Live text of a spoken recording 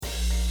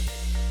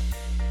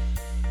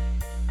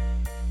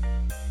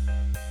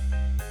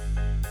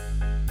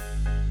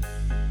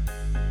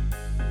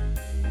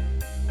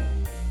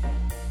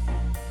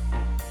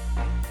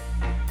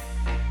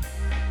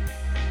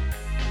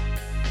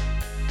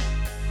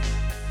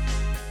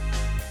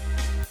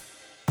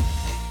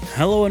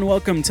Hello and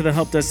welcome to the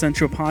Help Desk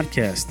Central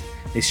podcast,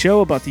 a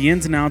show about the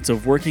ins and outs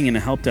of working in a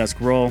help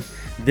desk role.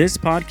 This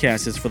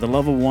podcast is for the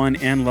Level 1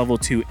 and Level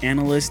 2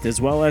 analysts,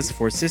 as well as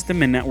for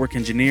system and network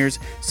engineers,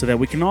 so that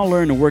we can all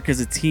learn to work as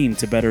a team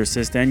to better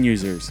assist end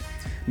users.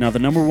 Now, the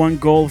number one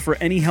goal for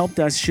any help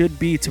desk should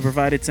be to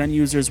provide its end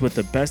users with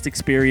the best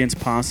experience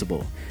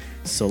possible.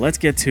 So let's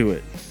get to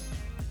it.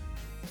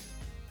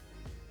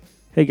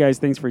 Hey guys,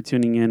 thanks for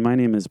tuning in. My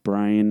name is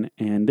Brian,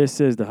 and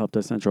this is the Help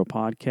Desk Central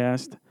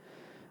podcast.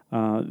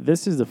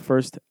 This is the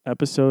first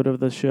episode of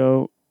the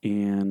show,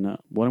 and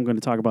what I'm going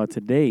to talk about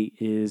today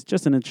is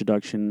just an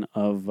introduction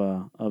of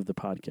the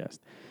podcast,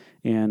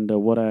 and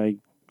what I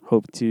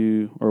hope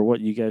to, or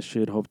what you guys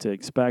should hope to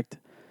expect.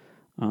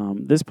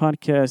 This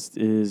podcast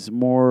is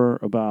more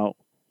about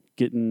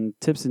getting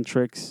tips and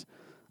tricks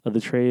of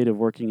the trade of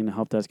working in a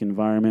help desk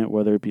environment,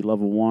 whether it be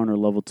level 1 or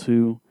level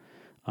 2,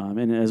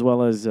 and as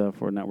well as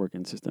for network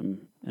and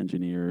system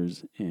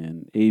engineers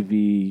and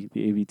the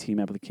AV team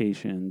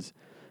applications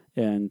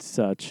and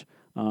such.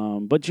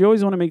 But you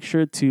always want to make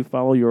sure to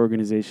follow your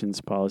organization's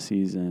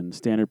policies and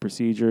standard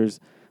procedures.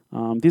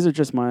 These are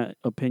just my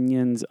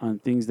opinions on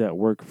things that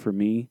work for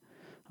me.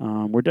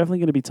 We're definitely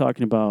going to be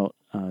talking about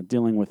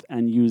dealing with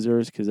end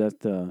users, because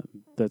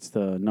that's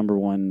the number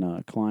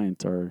one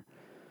client, or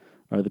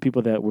the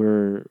people that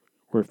we're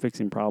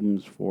fixing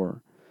problems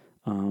for.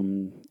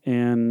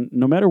 And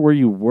no matter where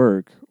you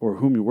work or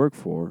whom you work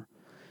for,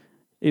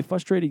 a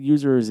frustrated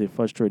user is a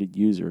frustrated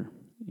user.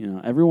 You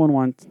know, everyone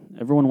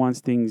wants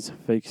things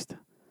fixed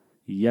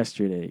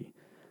yesterday.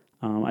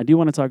 I do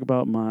want to talk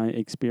about my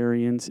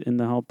experience in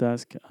the help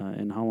desk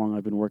and how long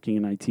I've been working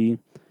in IT.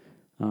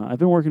 I've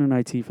been working in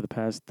IT for the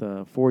past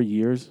 4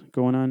 years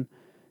going on,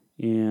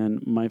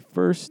 and my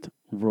first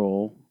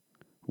role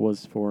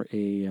was for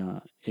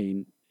a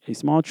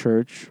small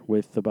church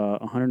with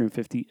about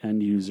 150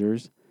 end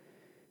users,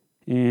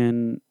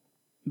 and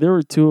there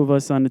were two of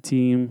us on the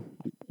team.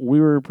 We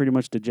were pretty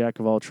much the jack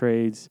of all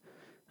trades.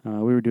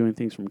 We were doing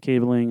things from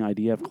cabling,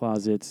 IDF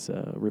closets,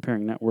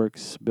 repairing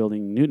networks,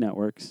 building new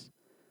networks,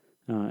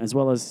 as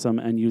well as some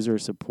end-user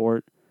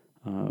support,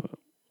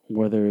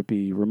 whether it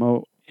be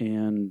remote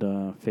and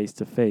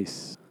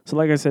face-to-face. So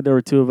like I said, there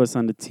were two of us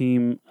on the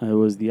team. I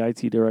was the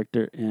IT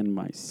director and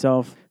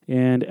myself.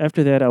 And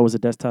after that, I was a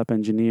desktop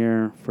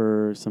engineer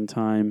for some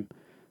time.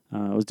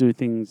 I was doing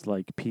things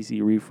like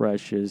PC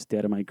refreshes,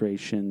 data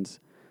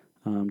migrations,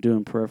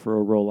 doing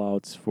peripheral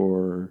rollouts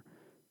for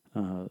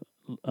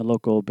a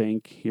local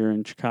bank here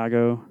in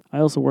Chicago. I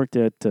also worked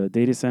at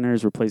data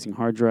centers, replacing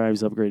hard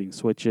drives, upgrading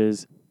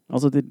switches.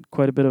 Also did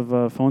quite a bit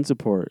of phone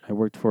support. I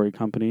worked for a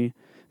company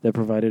that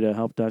provided a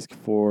help desk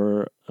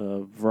for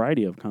a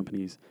variety of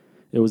companies.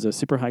 It was a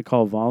super high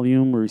call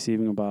volume. We're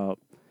receiving about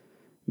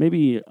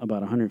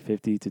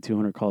 150 to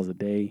 200 calls a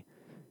day.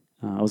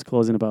 I was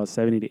closing about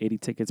 70 to 80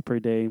 tickets per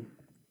day.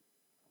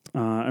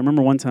 I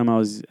remember one time I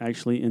was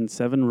actually in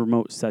 7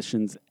 remote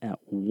sessions at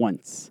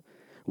once,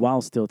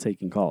 while still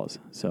taking calls.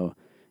 So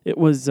it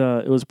was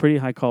pretty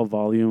high call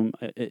volume.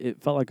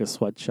 It felt like a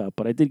sweatshop,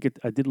 but I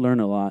did learn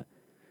a lot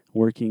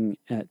working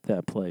at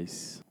that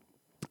place.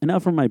 And now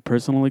from my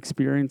personal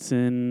experience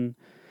in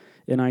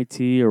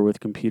IT or with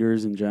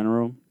computers in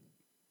general,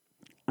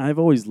 I've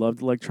always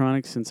loved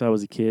electronics since I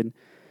was a kid.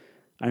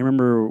 I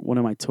remember one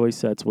of my toy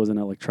sets was an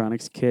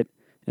electronics kit,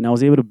 and I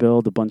was able to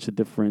build a bunch of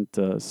different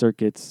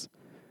circuits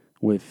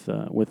with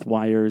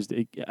wires.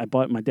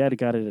 My dad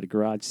got it at a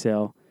garage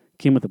sale.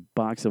 Came with a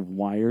box of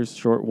wires,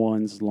 short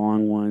ones,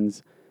 long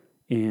ones,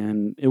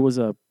 and it was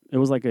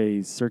like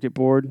a circuit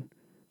board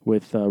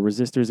with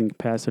resistors and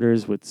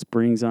capacitors with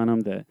springs on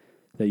them that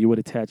you would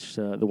attach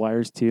the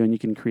wires to, and you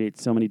can create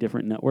so many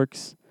different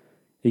networks.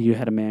 You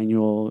had a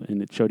manual,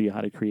 and it showed you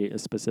how to create a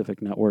specific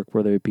network,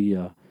 whether it be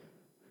a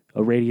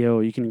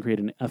radio. You can create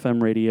an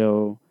FM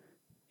radio,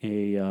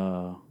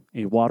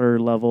 a water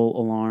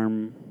level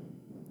alarm.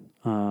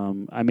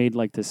 I made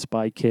like this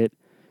spy kit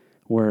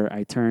where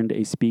I turned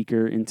a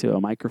speaker into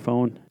a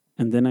microphone,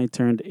 and then I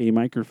turned a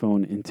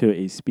microphone into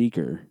a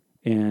speaker,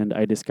 and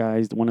I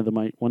disguised one of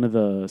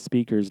the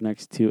speakers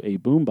next to a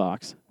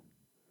boombox,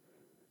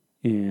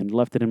 and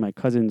left it in my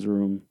cousin's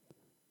room,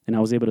 and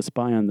I was able to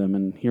spy on them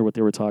and hear what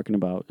they were talking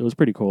about. It was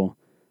pretty cool.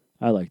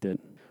 I liked it.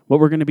 What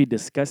we're going to be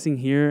discussing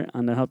here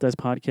on the Help Desk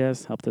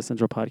podcast, Help Desk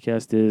Central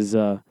podcast, is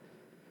we're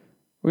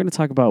going to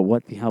talk about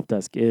what the help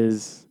desk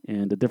is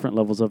and the different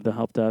levels of the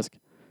help desk,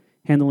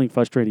 handling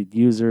frustrated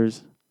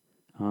users.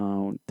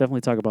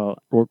 Definitely talk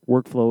about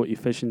workflow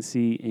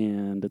efficiency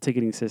and the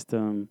ticketing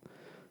system,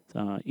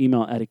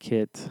 email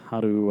etiquette,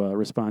 how to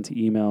respond to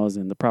emails,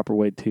 and the proper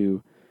way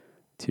to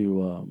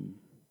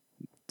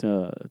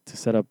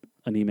set up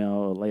an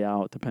email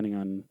layout depending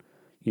on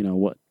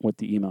what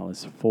the email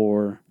is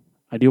for.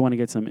 I do want to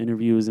get some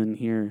interviews in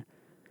here,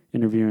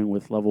 interviewing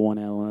with level 1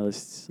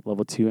 analysts,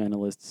 level 2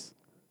 analysts,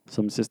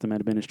 some system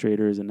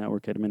administrators and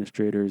network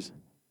administrators.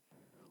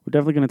 We're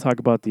definitely going to talk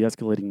about the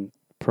escalating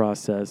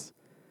process,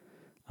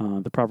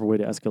 the proper way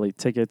to escalate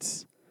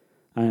tickets.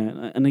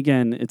 And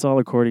again, it's all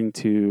according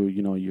to,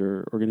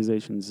 your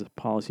organization's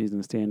policies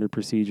and standard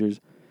procedures.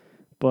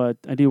 but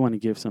I do want to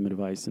give some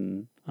advice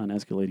on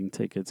escalating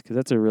tickets because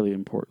that's a really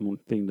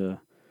important thing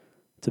to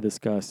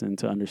discuss and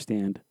to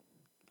understand.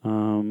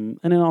 And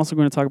then also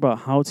going to talk about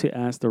how to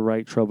ask the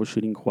right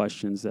troubleshooting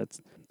questions.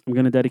 I'm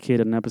going to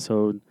dedicate an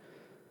episode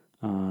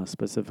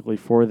specifically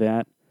for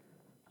that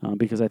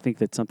because I think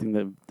that's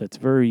something that's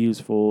very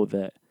useful.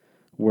 That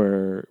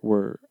where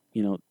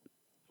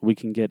we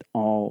can get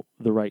all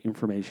the right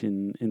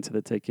information into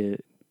the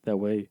ticket. That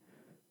way,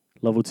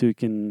 level 2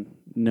 can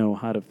know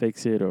how to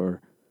fix it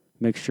or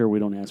make sure we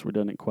don't ask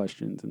redundant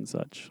questions and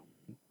such.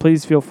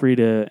 Please feel free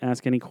to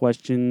ask any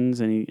questions,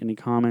 any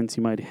comments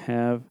you might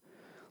have.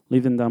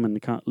 Leave them down in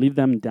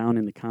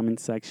the comment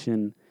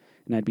section,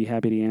 and I'd be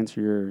happy to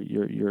answer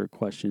your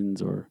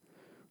questions or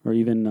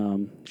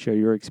even share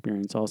your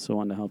experience also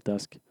on the help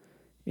desk.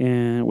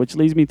 And which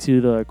leads me to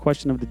the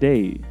question of the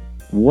day: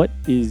 What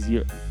is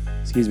your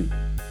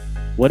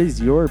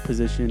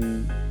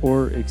position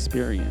or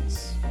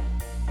experience?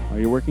 Are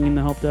you working in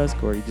the help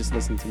desk, or are you just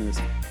listening to this?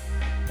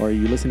 Or are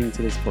you listening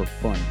to this for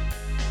fun?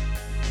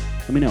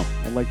 Let me know.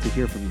 I'd like to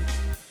hear from you.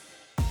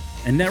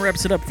 And that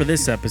wraps it up for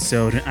this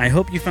episode. I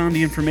hope you found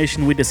the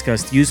information we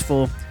discussed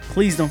useful.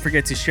 Please don't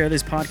forget to share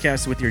this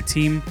podcast with your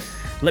team.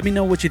 Let me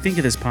know what you think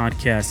of this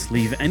podcast.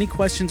 Leave any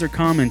questions or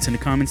comments in the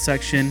comment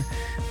section.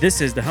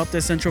 This is the Help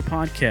Desk Central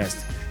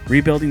Podcast,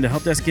 rebuilding the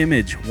help desk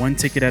image one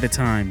ticket at a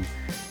time.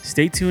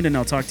 Stay tuned, and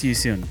I'll talk to you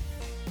soon.